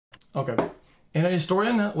Okay. And a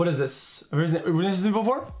historian, what is this? Have you heard this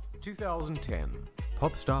before? 2010.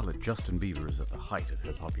 Pop starlet Justin Bieber is at the height of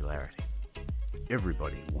her popularity.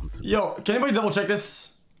 Everybody wants a Yo, can anybody double check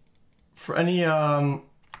this? For any,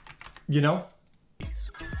 you know? piece.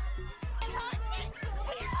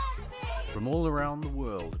 From all around the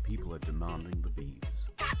world, people are demanding the Biebs.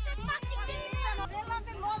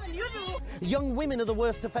 Young women are the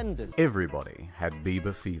worst offenders. Everybody had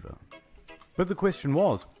Bieber fever. But the question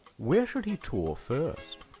was, where should he tour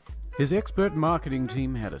first? His expert marketing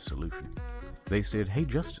team had a solution. They said, hey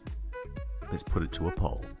Justin, let's put it to a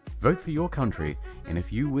poll. Vote for your country, and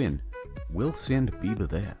if you win, we'll send Bieber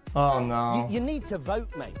there. Oh no. You need to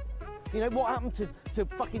vote, mate. You know, what happened to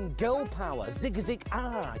fucking girl power? Zig zig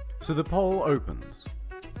ah. So the poll opens.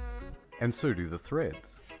 And so do the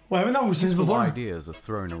threads. Well, haven't I seen this Useful before? ideas are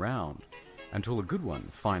thrown around until a good one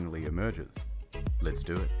finally emerges. Let's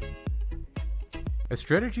do it. A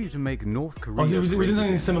strategy to make North Korea we did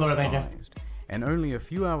something similar, I think. devised, and only a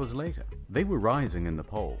few hours later, they were rising in the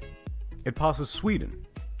poll. It passes Sweden,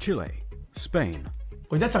 Chile, Spain,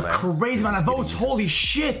 Wait, that's a Lads, crazy amount of this is votes. getting Holy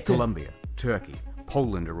shit! Colombia, Turkey,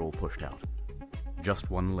 Poland are all pushed out. Just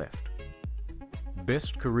one left.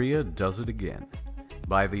 Best Korea does it again.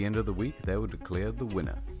 By the end of the week, they were declared the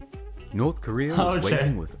winner. North Korea was Okay.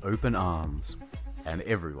 waiting with open arms, and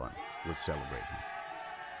everyone was celebrating.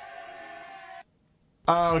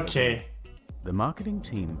 Okay. The marketing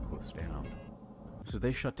team pussed out, so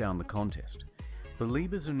they shut down the contest.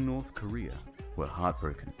 Believers in North Korea were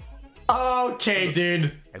heartbroken. Okay,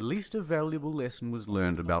 dude. At least a valuable lesson was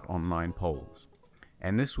learned about online polls,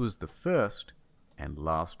 and this was the first and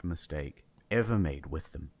last mistake ever made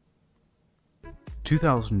with them.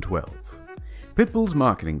 2012. Pitbull's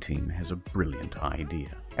marketing team has a brilliant idea.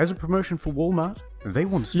 As a promotion for Walmart, they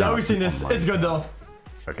want to start Yeah, we've seen an this. online It's good though.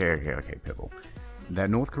 Okay, Pitbull. That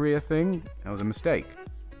North Korea thing, that was a mistake.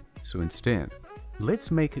 So instead,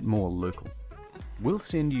 let's make it more local. We'll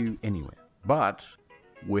send you anywhere, but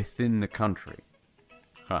within the country.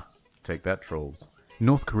 Ha, take that, trolls.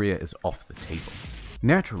 North Korea is off the table.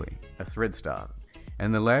 Naturally, a thread started,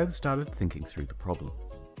 and the lads started thinking through the problem.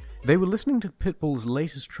 They were listening to Pitbull's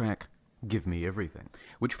latest track, Give Me Everything,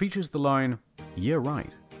 which features the line, yeah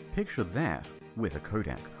right, picture that with a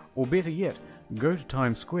Kodak. Or better yet, go to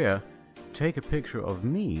Times Square, take a picture of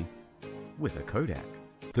me with a Kodak.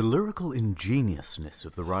 The lyrical ingeniousness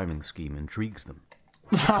of the rhyming scheme intrigued them.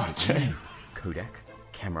 Okay. Kodak,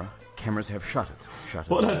 camera, cameras have shutters. Shutters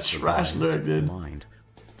What a have trash the lyric, dude. Mind,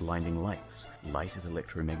 blinding lights. Light is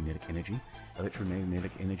electromagnetic energy.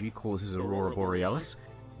 Electromagnetic energy causes aurora borealis.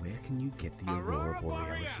 Where can you get the aurora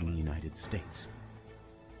borealis in the United States?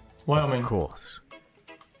 Wyoming. Of course.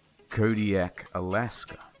 Kodiak,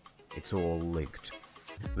 Alaska. It's all linked.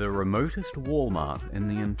 The remotest Walmart in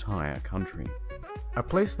the entire country. A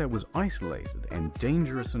place that was isolated and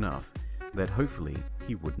dangerous enough that hopefully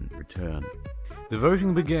he wouldn't return. The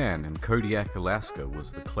voting began and Kodiak, Alaska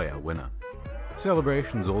was the clear winner.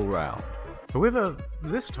 Celebrations all round. However,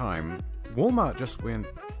 this time, Walmart just went,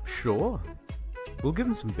 sure, we'll give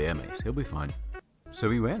him some bear mace, he'll be fine. So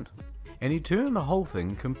he went, and he turned the whole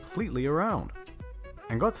thing completely around.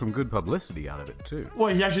 And got some good publicity out of it too.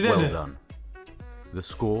 Wait, he actually did Well it. done. The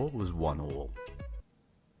score was 1-1.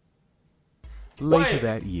 Later Wait,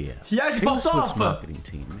 that year, he actually Taylor popped Swift's off. marketing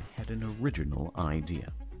team had an original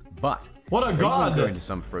idea. But What a they god. weren't going to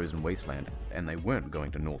some frozen wasteland, and they weren't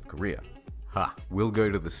going to North Korea. Ha! We'll go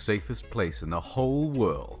to the safest place in the whole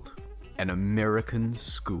world. An American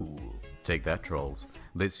school. Take that, trolls.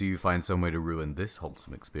 Let's see you find some way to ruin this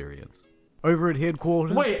wholesome experience. Over at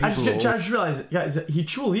headquarters, Wait, I people just, are I just realized, guys, he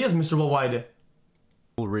truly is Mr. Worldwide.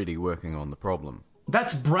 already working on the problem.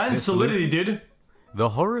 That's brand This solidity, dude. The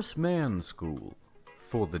Horace Mann School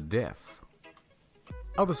for the deaf.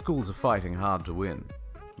 Other schools are fighting hard to win,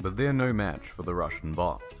 but they're no match for the Russian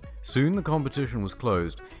bots. Soon the competition was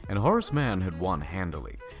closed, and Horace Mann had won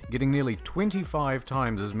handily, getting nearly 25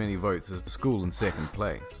 times as many votes as the school in second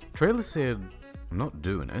place. Trailer said, I'm not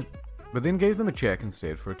doing it, but then gave them a check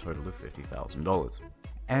instead for a total of $50,000.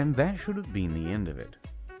 And that should have been the end of it.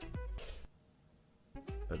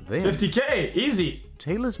 But then, 50K, easy.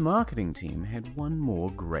 Taylor's marketing team had one more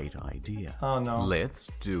great idea. Oh no. Let's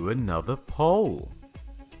do another poll.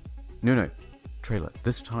 No, Trailer,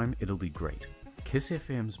 this time it'll be great. Kiss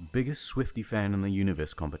FM's biggest Swiftie fan in the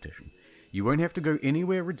universe competition. You won't have to go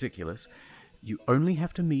anywhere ridiculous. You only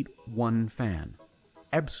have to meet one fan.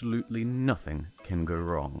 Absolutely nothing can go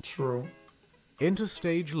wrong. True. Enter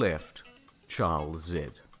stage left, Charles Z.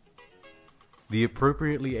 The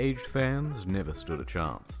appropriately aged fans never stood a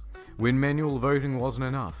chance. When manual voting wasn't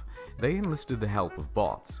enough, they enlisted the help of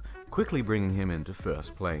bots, quickly bringing him into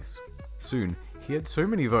first place. Soon, he had so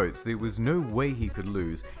many votes there was no way he could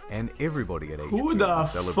lose, and everybody at HQ Who the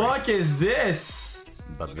was celebrating. fuck is this?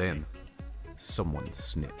 But then, someone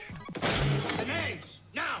snitched.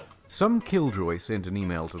 Some killjoy sent an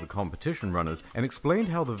email to the competition runners and explained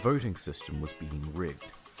how the voting system was being rigged.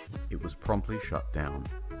 It was promptly shut down.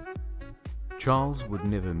 Charles would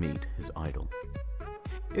never meet his idol.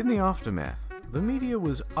 In the aftermath, the media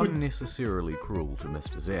was unnecessarily cruel to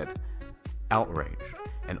Mr. Z. Outraged,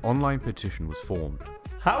 an online petition was formed.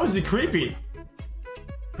 How is he creepy?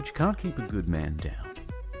 But you can't keep a good man down.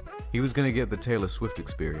 He was going to get the Taylor Swift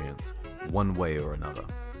experience, one way or another.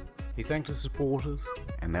 He thanked his supporters,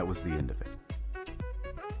 and that was the end of it.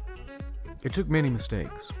 It took many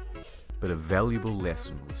mistakes, but a valuable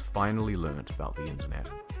lesson was finally learnt about the internet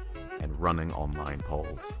and running online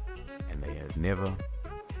polls, and they have never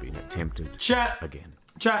been attempted again.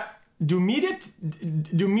 Chat, do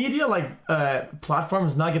media like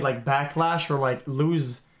platforms not get like backlash or like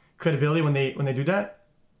lose credibility when they do that?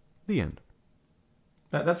 The end.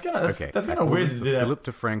 That's kind of weird to do the that. Philip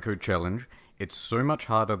DeFranco challenge. It's so much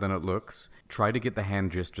harder than it looks. Try to get the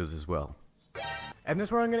hand gestures as well. And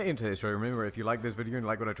that's where I'm going to end today's show. Remember, if you like this video and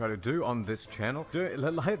like what I try to do on this channel,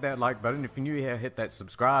 hit that like button. If you're new here, hit that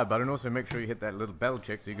subscribe button. Also, make sure you hit that little bell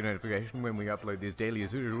check so you get a notification when we upload these daily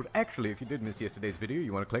as usual. Actually, if you did miss yesterday's video,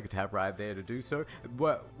 you want to click a tab right there to do so.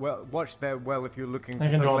 Well, watch that if you're looking for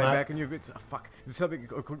something like back and you've been... fuck. Something,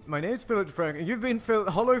 my name's Philip Frank, and you've been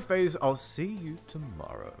Hollow Phase. I'll see you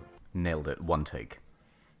tomorrow. Nailed it. One take.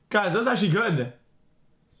 Guys, that's actually good.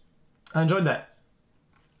 I enjoyed that.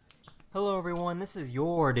 Hello everyone, this is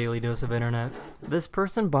your daily dose of internet. This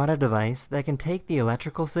person bought a device that can take the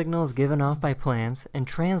electrical signals given off by plants and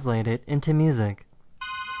translate it into music.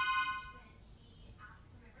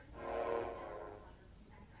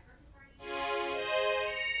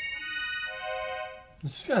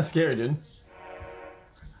 It's just kind of scary, dude.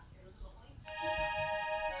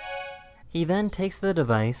 He then takes the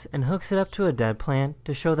device and hooks it up to a dead plant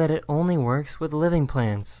to show that it only works with living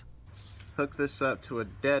plants. Hook this up to a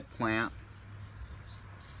dead plant,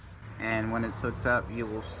 and when it's hooked up you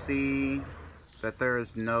will see that there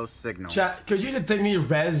is no signal. Chat, could you take me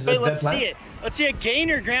res Wait, a dead let's plant? see it. Let's see a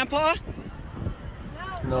gainer, Grandpa.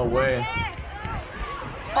 No way.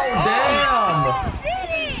 Oh, damn!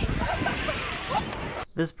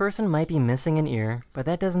 This person might be missing an ear, but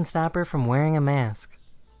that doesn't stop her from wearing a mask.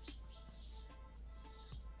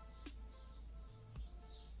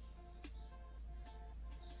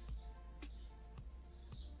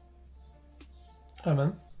 Oh,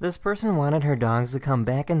 man. This person wanted her dogs to come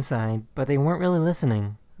back inside, but they weren't really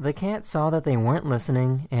listening. The cat saw that they weren't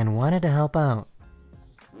listening and wanted to help out.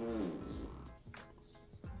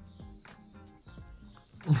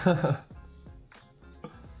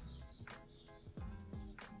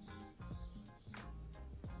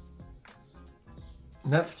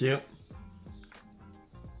 That's cute.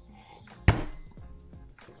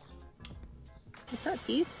 What's up,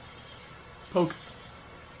 Keith? Poke.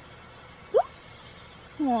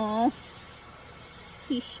 Aww.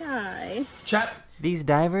 He's shy. Chat. These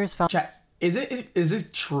divers found... Chat. Is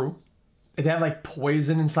it true? They have like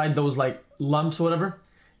poison inside those like lumps or whatever?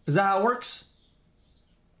 Is that how it works?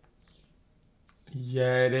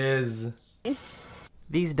 Yeah, it is.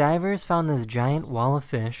 These divers found this giant wall of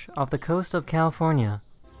fish off the coast of California.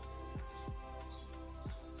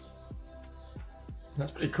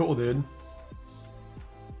 That's pretty cool, dude.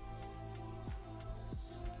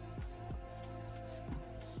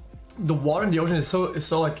 The water in the ocean is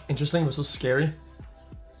so like interesting but so scary.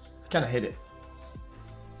 I kind of hate it.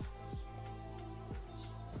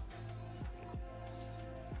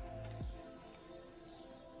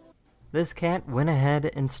 This cat went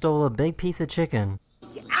ahead and stole a big piece of chicken.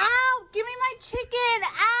 Ow! Give me my chicken!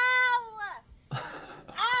 Ow!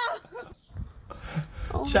 Ow!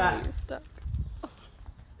 Oh, Chat. you're stuck.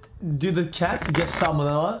 Do the cats get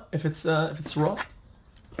salmonella if it's raw?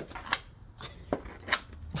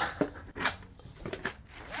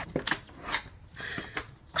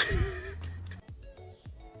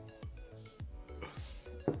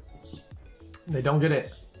 They don't get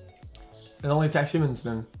it. It only attacks humans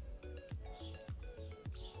then.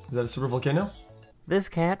 Is that a super volcano? This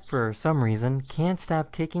cat, for some reason, can't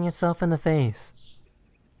stop kicking itself in the face.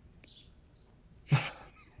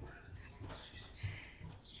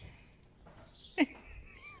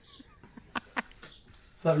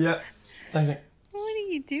 What's up? Yeah. Thanks, Nick. What are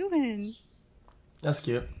you doing? That's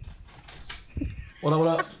cute. What up, what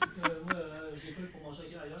up?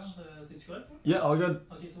 Yeah, all good.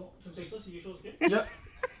 Yeah.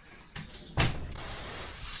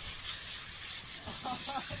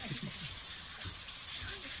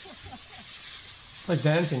 Like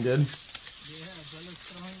dancing, dude. Yeah, Bella's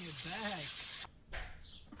throwing it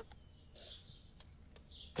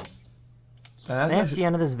back. That's the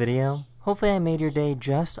end of this video. Hopefully I made your day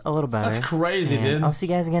just a little better. That's crazy, and dude. I'll see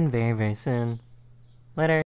you guys again very, very soon. Later.